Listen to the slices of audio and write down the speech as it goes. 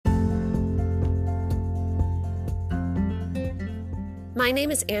My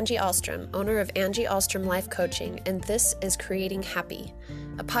name is Angie Ahlstrom, owner of Angie Ahlstrom Life Coaching, and this is Creating Happy,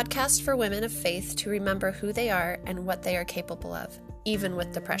 a podcast for women of faith to remember who they are and what they are capable of, even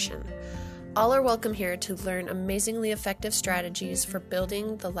with depression. All are welcome here to learn amazingly effective strategies for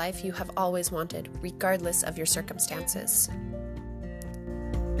building the life you have always wanted, regardless of your circumstances.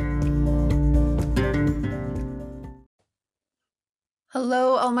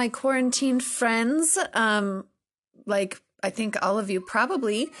 Hello, all my quarantined friends. I think all of you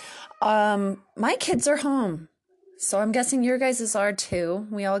probably. My kids are home, so I'm guessing your guys' are too.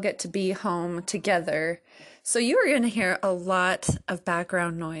 We all get to be home together. So you are going to hear a lot of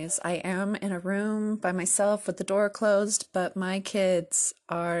background noise. I am in a room by myself with the door closed, but my kids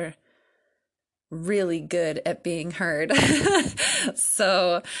are really good at being heard.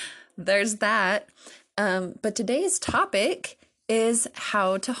 So there's that. But today's topic is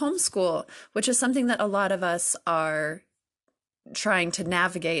how to homeschool, which is something that a lot of us are trying to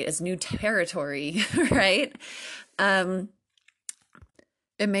navigate as new territory, right? It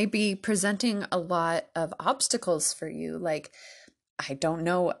may be presenting a lot of obstacles for you, like, I don't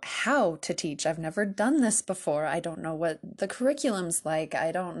know how to teach. I've never done this before. I don't know what the curriculum's like.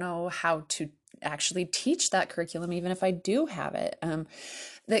 I don't know how to actually teach that curriculum, even if I do have it.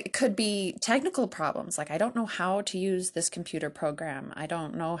 That could be technical problems. Like, I don't know how to use this computer program. I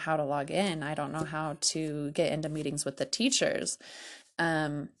don't know how to log in. I don't know how to get into meetings with the teachers.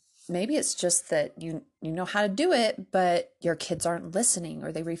 Maybe it's just that you know how to do it, but your kids aren't listening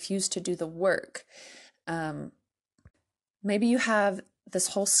or they refuse to do the work. Maybe you have this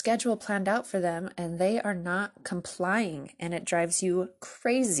whole schedule planned out for them and they are not complying and it drives you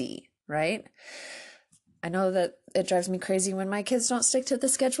crazy, right? I know that it drives me crazy when my kids don't stick to the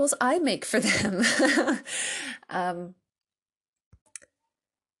schedules I make for them. And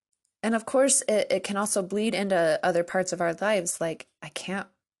of course, it can also bleed into other parts of our lives. Like, I can't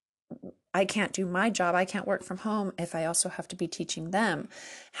do my job. I can't work from home if I also have to be teaching them.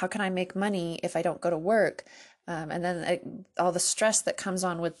 How can I make money if I don't go to work? And then all the stress that comes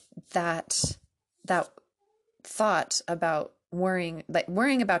on with that thought about worrying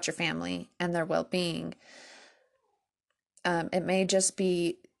about your family and their well-being. It may just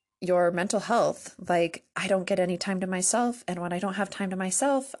be your mental health. Like, I don't get any time to myself. And when I don't have time to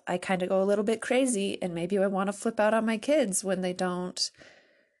myself, I kind of go a little bit crazy. And maybe I want to flip out on my kids when they don't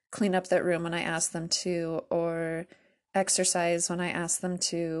clean up that room when I ask them to, or exercise when I ask them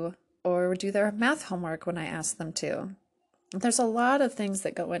to, or do their math homework when I ask them to. There's a lot of things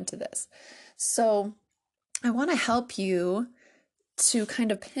that go into this. So I want to help you to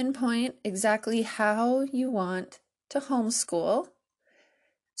kind of pinpoint exactly how you want to homeschool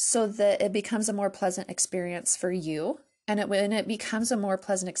so that it becomes a more pleasant experience for you. And when it becomes a more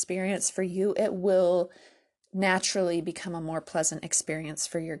pleasant experience for you, it will naturally become a more pleasant experience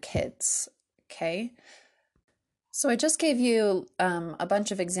for your kids. Okay? So I just gave you a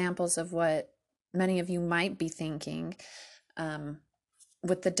bunch of examples of what many of you might be thinking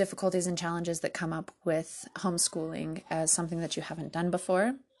with the difficulties and challenges that come up with homeschooling as something that you haven't done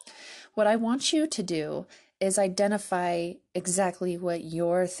before. What I want you to do is identify exactly what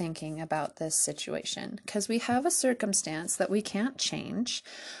you're thinking about this situation, because we have a circumstance that we can't change.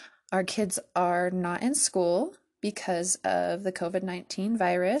 Our kids are not in school because of the COVID-19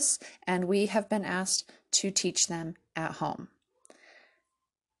 virus, and we have been asked to teach them at home.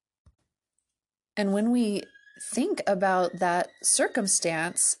 And when we think about that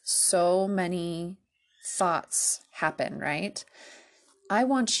circumstance, so many thoughts happen, right? I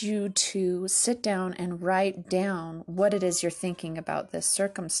want you to sit down and write down what it is you're thinking about this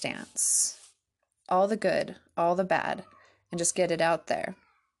circumstance. All the good, all the bad, and just get it out there.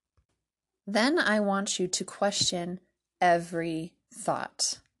 Then I want you to question every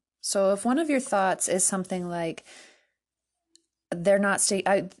thought. So if one of your thoughts is something like,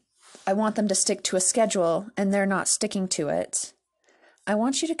 I want them to stick to a schedule and they're not sticking to it, I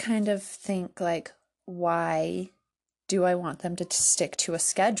want you to kind of think like, why do I want them to stick to a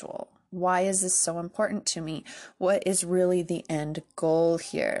schedule? Why is this so important to me? What is really the end goal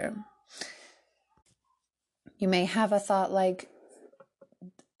here? You may have a thought like,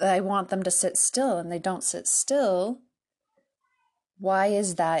 I want them to sit still and they don't sit still. Why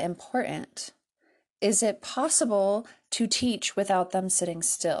is that important? Is it possible to teach without them sitting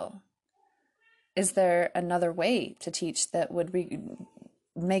still? Is there another way to teach that would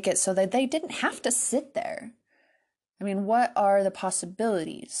make it so that they didn't have to sit there? I mean, what are the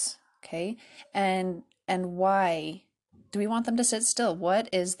possibilities? Okay. And why do we want them to sit still? What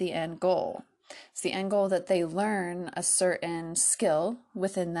is the end goal? It's the end goal that they learn a certain skill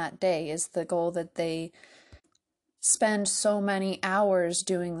within that day. Is the goal that they spend so many hours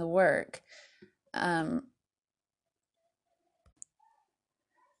doing the work.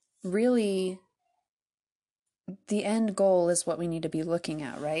 Really, the end goal is what we need to be looking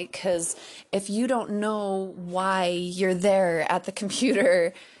at, right? Because if you don't know why you're there at the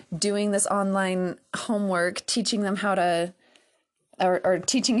computer doing this online homework, teaching them how to, or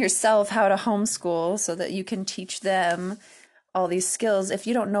teaching yourself how to homeschool so that you can teach them all these skills, if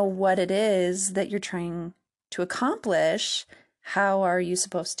you don't know what it is that you're trying to accomplish, how are you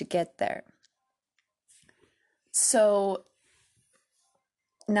supposed to get there? So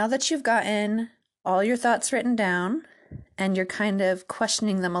now that you've gotten all your thoughts written down and you're kind of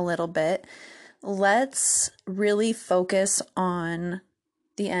questioning them a little bit, let's really focus on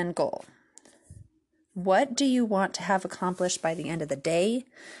the end goal. What do you want to have accomplished by the end of the day,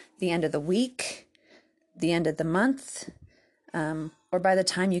 the end of the week, the end of the month, or by the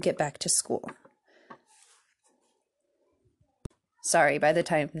time you get back to school? Sorry, by the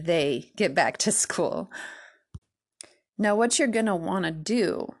time they get back to school. Now, what you're going to want to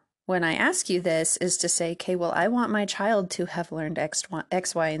do when I ask you this is to say, okay, well, I want my child to have learned X,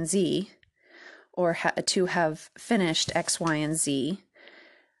 Y, and Z, or to have finished X, Y, and Z,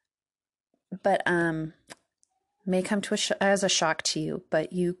 but may come to as a shock to you,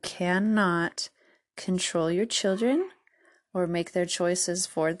 but you cannot control your children or make their choices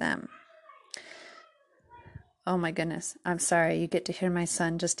for them. Oh my goodness, I'm sorry, you get to hear my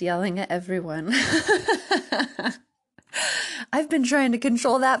son just yelling at everyone. I've been trying to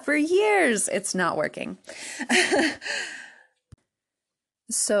control that for years. It's not working.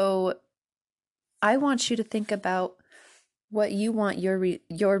 So I want you to think about what you want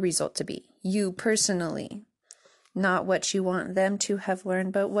your result to be, you personally, not what you want them to have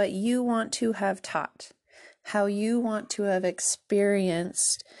learned, but what you want to have taught, how you want to have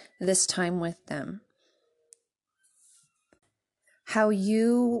experienced this time with them, how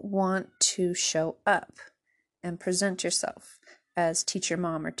you want to show up and present yourself as teacher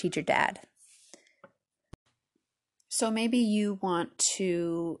mom or teacher dad. So maybe you want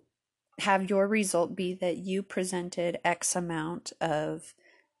to have your result be that you presented X amount of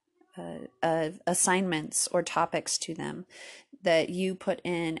assignments or topics to them, that you put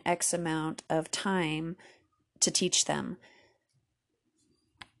in X amount of time to teach them.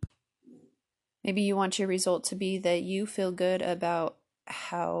 Maybe you want your result to be that you feel good about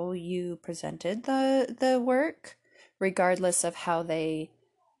how you presented the work, regardless of how they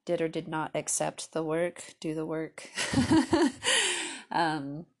did or did not accept the work, do the work.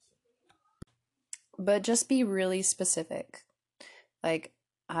 But just be really specific. Like,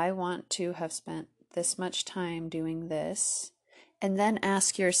 I want to have spent this much time doing this, and then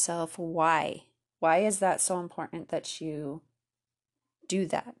ask yourself why. Why is that so important that you do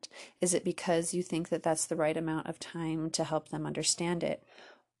that? Is it because you think that that's the right amount of time to help them understand it?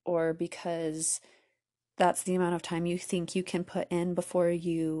 Or because that's the amount of time you think you can put in before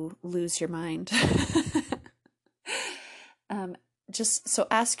you lose your mind? Just so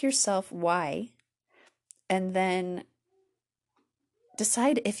ask yourself why, and then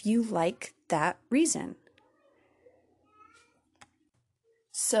decide if you like that reason.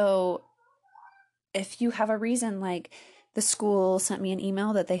 So if you have a reason like the school sent me an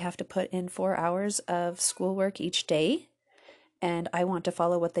email that they have to put in 4 hours of schoolwork each day, and I want to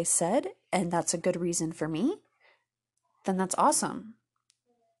follow what they said, and that's a good reason for me, then that's awesome.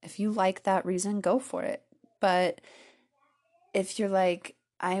 If you like that reason, go for it. But if you're like,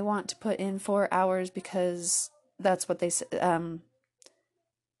 I want to put in 4 hours because that's what they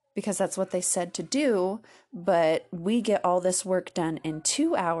said to do, but we get all this work done in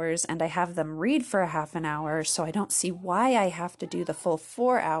 2 hours and I have them read for a half an hour, so I don't see why I have to do the full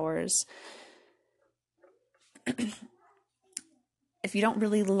 4 hours. If you don't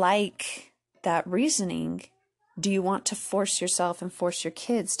really like that reasoning, do you want to force yourself and force your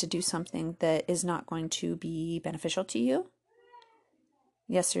kids to do something that is not going to be beneficial to you?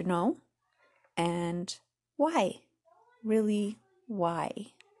 Yes or no? And why? Really,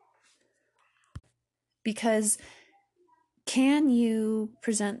 why? Because can you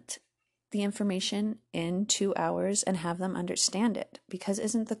present the information in 2 hours and have them understand it? Because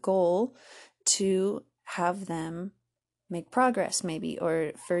isn't the goal to have them make progress, maybe,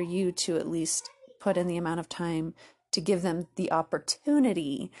 or for you to at least put in the amount of time to give them the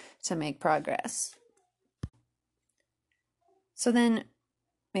opportunity to make progress? So then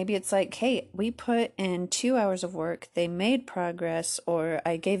maybe it's like, hey, we put in 2 hours of work, they made progress, or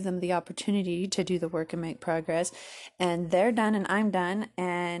I gave them the opportunity to do the work and make progress, and they're done and I'm done,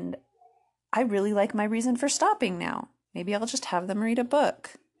 and I really like my reason for stopping now. Maybe I'll just have them read a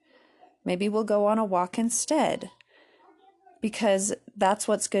book. Maybe we'll go on a walk instead. because that's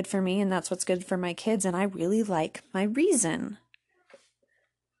what's good for me and that's what's good for my kids, and I really like my reason.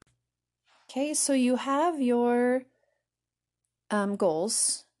 Okay, so you have your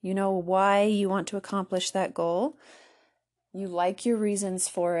goals. You know why you want to accomplish that goal. You like your reasons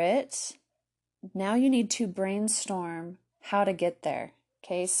for it. Now you need to brainstorm how to get there.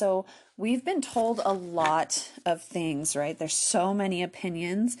 Okay, so we've been told a lot of things, right? There's so many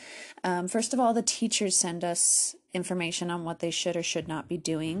opinions. First of all, the teachers send us information on what they should or should not be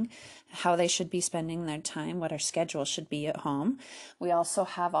doing, how they should be spending their time, what our schedule should be at home. We also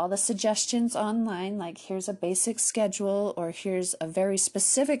have all the suggestions online, like here's a basic schedule, or here's a very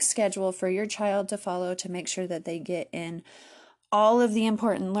specific schedule for your child to follow to make sure that they get in all of the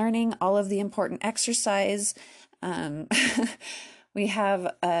important learning, all of the important exercise. We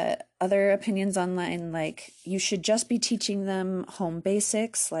have other opinions online, like you should just be teaching them home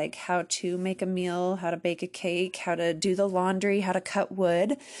basics, like how to make a meal, how to bake a cake, how to do the laundry, how to cut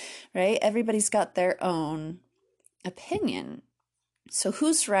wood, right? Everybody's got their own opinion. So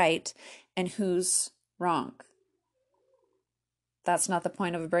who's right and who's wrong? That's not the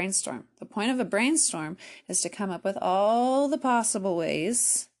point of a brainstorm. The point of a brainstorm is to come up with all the possible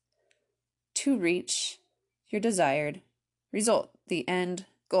ways to reach your desired result, the end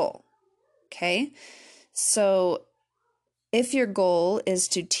goal. Okay? So if your goal is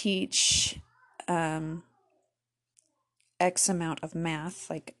to teach X amount of math,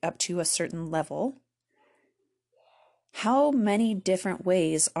 like up to a certain level, how many different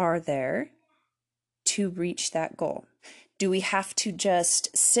ways are there to reach that goal? Do we have to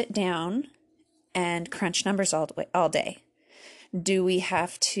just sit down and crunch numbers all day? Do we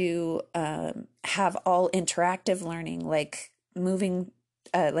have to have all interactive learning, like moving,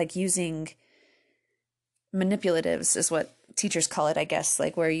 like using manipulatives is what teachers call it, I guess,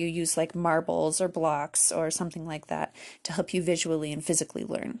 like where you use like marbles or blocks or something like that to help you visually and physically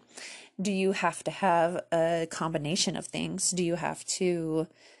learn? Do you have to have a combination of things? Do you have to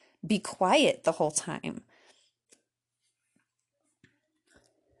be quiet the whole time?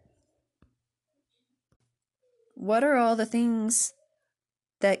 What are all the things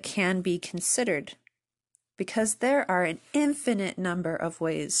that can be considered? Because there are an infinite number of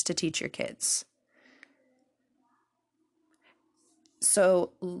ways to teach your kids.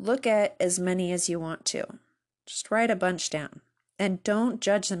 So look at as many as you want to. Just write a bunch down. And don't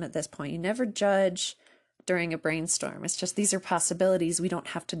judge them at this point. You never judge during a brainstorm. It's just these are possibilities. We don't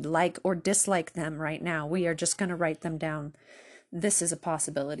have to like or dislike them right now. We are just going to write them down. This is a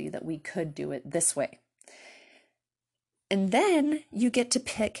possibility that we could do it this way. And then you get to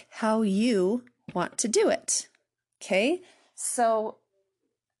pick how you want to do it. Okay? So,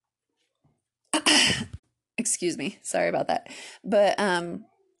 excuse me, sorry about that. But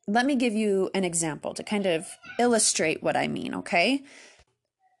let me give you an example to kind of illustrate what I mean, okay?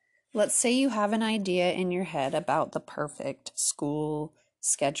 Let's say you have an idea in your head about the perfect school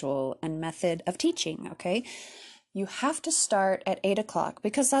schedule and method of teaching, okay? You have to start at 8 o'clock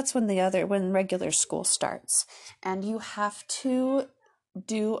because that's when regular school starts. And you have to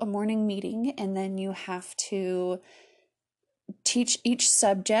do a morning meeting, and then you have to teach each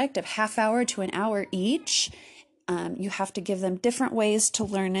subject a half hour to an hour each. You have to give them different ways to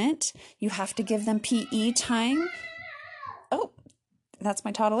learn it. You have to give them PE time. Oh, that's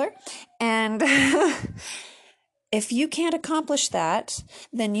my toddler. And if you can't accomplish that,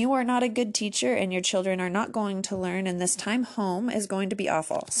 then you are not a good teacher and your children are not going to learn, and this time home is going to be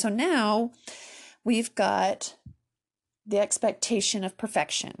awful. So now we've got the expectation of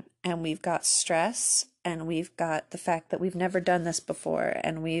perfection, and we've got stress, and we've got the fact that we've never done this before,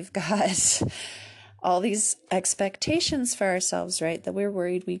 and we've got all these expectations for ourselves, right, that we're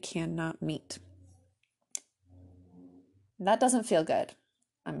worried we cannot meet. That doesn't feel good,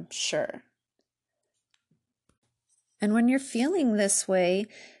 I'm sure. And when you're feeling this way,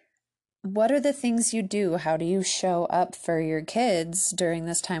 what are the things you do? How do you show up for your kids during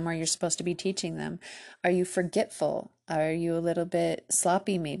this time where you're supposed to be teaching them? Are you forgetful? Are you a little bit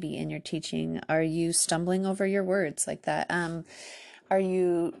sloppy maybe in your teaching? Are you stumbling over your words like that? Are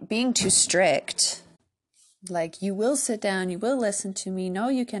you being too strict? Like, you will sit down, you will listen to me. No,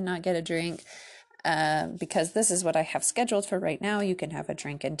 you cannot get a drink because this is what I have scheduled for right now. You can have a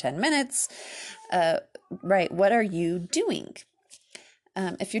drink in 10 minutes. Right, what are you doing?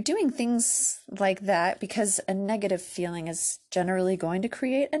 If you're doing things like that, because a negative feeling is generally going to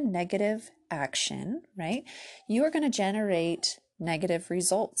create a negative action, right? You are going to generate negative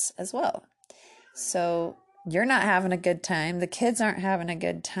results as well. So you're not having a good time. The kids aren't having a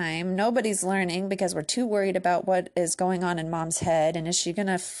good time. Nobody's learning because we're too worried about what is going on in mom's head. And is she going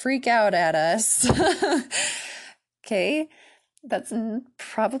to freak out at us? Okay. That's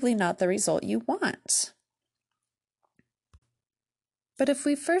probably not the result you want. But if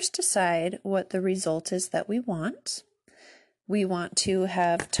we first decide what the result is that we want to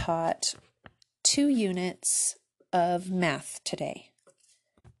have taught 2 units of math today,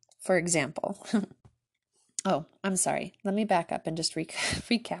 for example. Oh, I'm sorry. Let me back up and just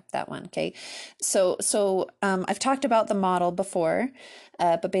recap that one. Okay. So I've talked about the model before,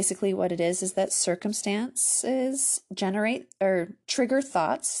 but basically what it is that circumstances generate or trigger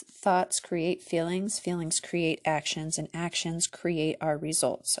thoughts. Thoughts create feelings. Feelings create actions, and actions create our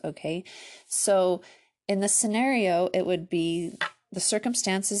results. Okay. So in this scenario, it would be the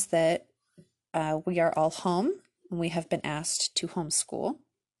circumstances that we are all home and we have been asked to homeschool.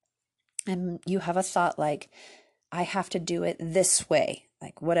 And you have a thought like, I have to do it this way,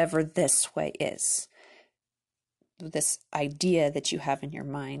 like whatever this way is. This idea that you have in your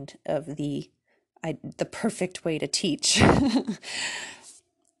mind of the perfect way to teach.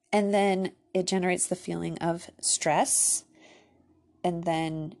 And then it generates the feeling of stress. And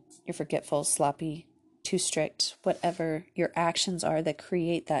then you're forgetful, sloppy, too strict, whatever your actions are that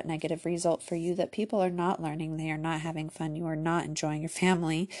create that negative result for you, that people are not learning, they are not having fun, you are not enjoying your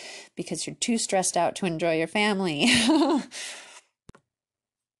family because you're too stressed out to enjoy your family.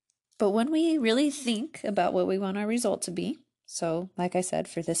 But when we really think about what we want our result to be, so like I said,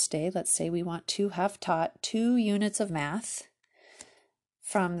 for this day, let's say we want to have taught 2 units of math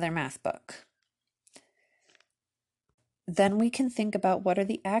from their math book. Then we can think about what are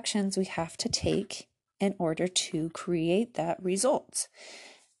the actions we have to take in order to create that result.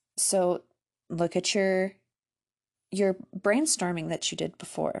 So look at your brainstorming that you did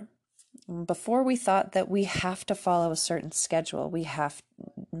before. Before we thought that we have to follow a certain schedule,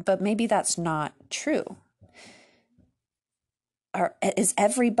 but maybe that's not true. Is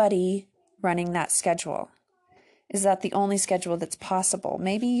everybody running that schedule? Is that the only schedule that's possible?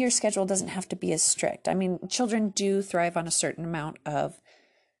 Maybe your schedule doesn't have to be as strict. I mean, children do thrive on a certain amount of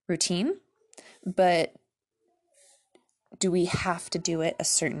routine, but do we have to do it a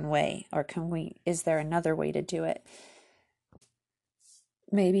certain way? Or is there another way to do it?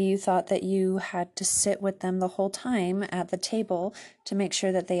 Maybe you thought that you had to sit with them the whole time at the table to make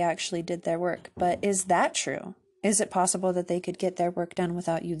sure that they actually did their work. But is that true? Is it possible that they could get their work done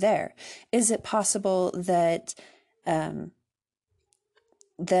without you there? Is it possible that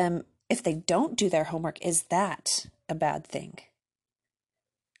if they don't do their homework, is that a bad thing?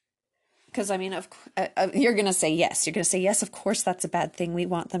 Because, I mean, you're going to say yes. You're going to say, yes, of course that's a bad thing. We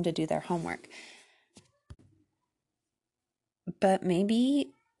want them to do their homework. But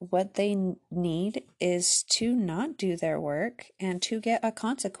maybe what they need is to not do their work and to get a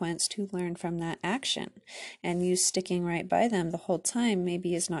consequence to learn from that action. And you sticking right by them the whole time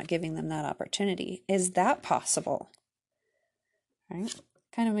maybe is not giving them that opportunity. Is that possible? Right?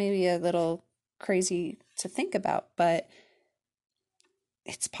 Kind of maybe a little crazy to think about, but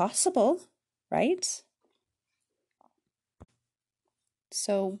it's possible, right?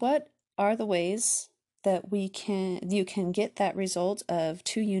 So what are the ways that you can get that result of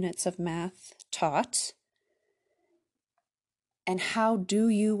 2 units of math taught? And how do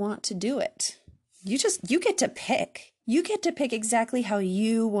you want to do it? You get to pick. You get to pick exactly how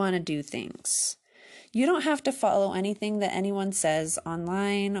you want to do things. You don't have to follow anything that anyone says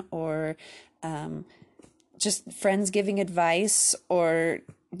online or just friends giving advice, or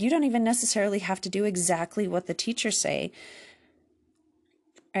you don't even necessarily have to do exactly what the teachers say,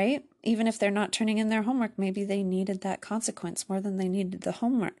 right? Even if they're not turning in their homework, maybe they needed that consequence more than they needed the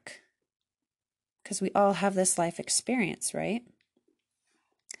homework. Because we all have this life experience, right?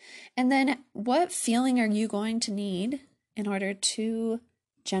 And then what feeling are you going to need in order to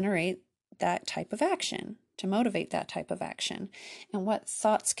generate that type of action, to motivate that type of action? And what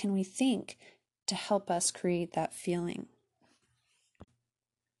thoughts can we think to help us create that feeling?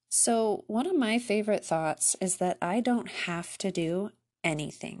 So one of my favorite thoughts is that I don't have to do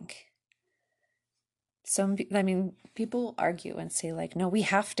anything. People argue and say like, no, we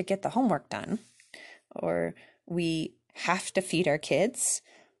have to get the homework done, or we have to feed our kids,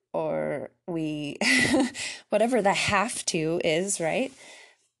 or we, whatever the have to is, right?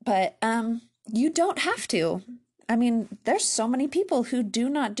 But you don't have to. I mean, there's so many people who do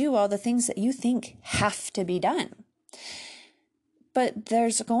not do all the things that you think have to be done. But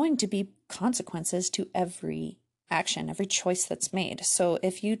there's going to be consequences to every action, every choice that's made. So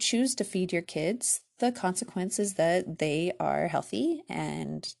if you choose to feed your kids, the consequence is that they are healthy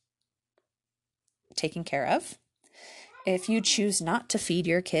and taken care of. If you choose not to feed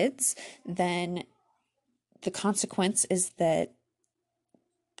your kids, then the consequence is that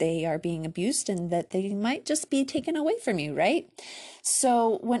they are being abused and that they might just be taken away from you, right?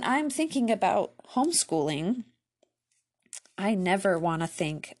 So when I'm thinking about homeschooling, I never want to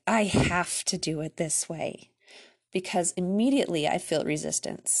think I have to do it this way, because immediately I feel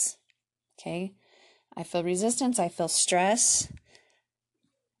resistance. Okay? I feel resistance, I feel stress.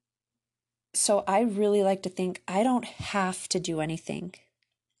 So I really like to think I don't have to do anything,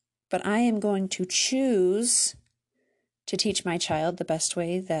 but I am going to choose to teach my child the best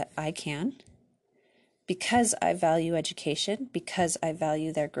way that I can, because I value education, because I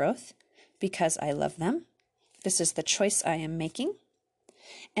value their growth, because I love them. This is the choice I am making.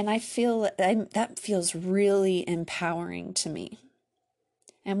 And I feel that feels really empowering to me.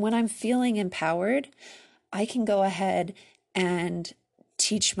 And when I'm feeling empowered, I can go ahead and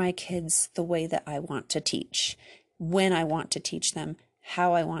teach my kids the way that I want to teach, when I want to teach them,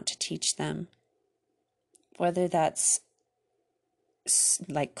 how I want to teach them, whether that's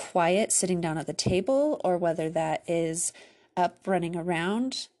like quiet, sitting down at the table, or whether that is up running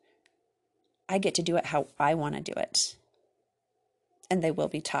around. I get to do it how I want to do it. And they will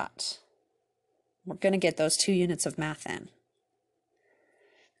be taught. We're going to get those 2 units of math in.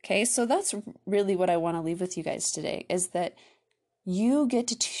 Okay, so that's really what I want to leave with you guys today, is that you get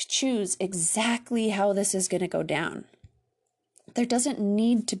to choose exactly how this is going to go down. There doesn't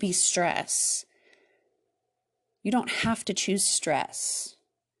need to be stress. You don't have to choose stress.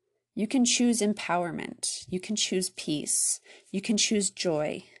 You can choose empowerment. You can choose peace. You can choose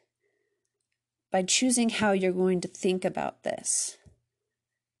joy by choosing how you're going to think about this.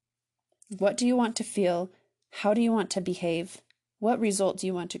 What do you want to feel? How do you want to behave? What result do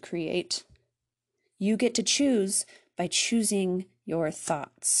you want to create? You get to choose by choosing your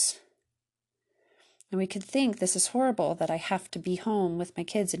thoughts. And we could think this is horrible that I have to be home with my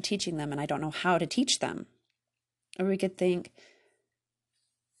kids and teaching them and I don't know how to teach them. Or we could think,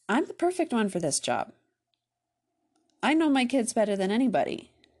 I'm the perfect one for this job. I know my kids better than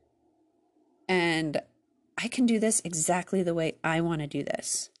anybody. And I can do this exactly the way I want to do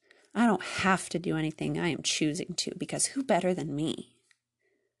this. I don't have to do anything. I am choosing to, because who better than me?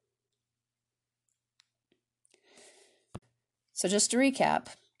 So just to recap,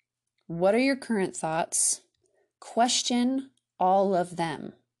 what are your current thoughts? Question all of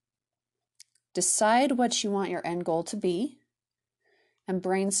them. Decide what you want your end goal to be and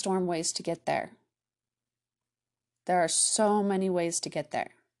brainstorm ways to get there. There are so many ways to get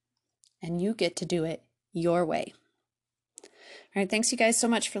there, and you get to do it your way. All right, thanks you guys so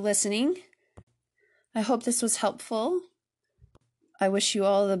much for listening. I hope this was helpful. I wish you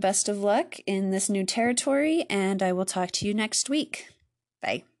all the best of luck in this new territory, and I will talk to you next week.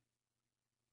 Bye.